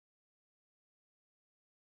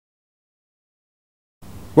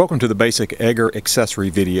Welcome to the basic egger accessory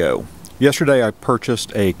video. Yesterday I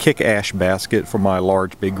purchased a kick ash basket for my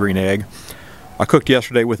large big green egg. I cooked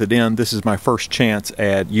yesterday with it in. This is my first chance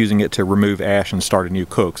at using it to remove ash and start a new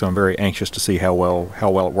cook, so I'm very anxious to see how well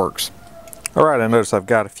it works. Alright, I notice I've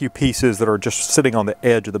got a few pieces that are just sitting on the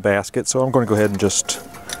edge of the basket, so I'm going to go ahead and just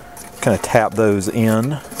kind of tap those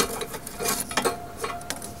in.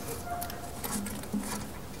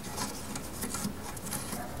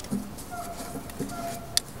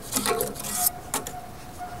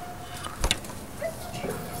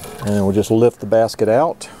 And we'll just lift the basket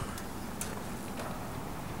out.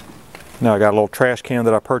 Now I got a little trash can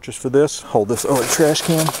that I purchased for this. Hold this over the trash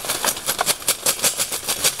can.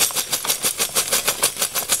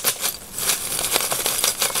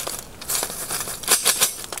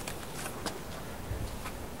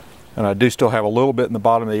 And I do still have a little bit in the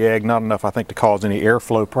bottom of the egg, not enough I think to cause any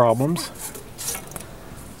airflow problems.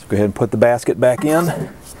 Let's go ahead and put the basket back in.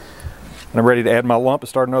 And I'm ready to add my lump and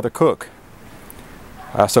start another cook.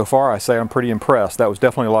 So far I say I'm pretty impressed. That was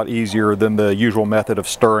definitely a lot easier than the usual method of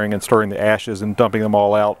stirring the ashes and dumping them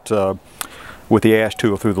all out with the ash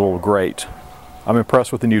tool through the little grate. I'm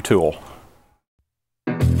impressed with the new tool.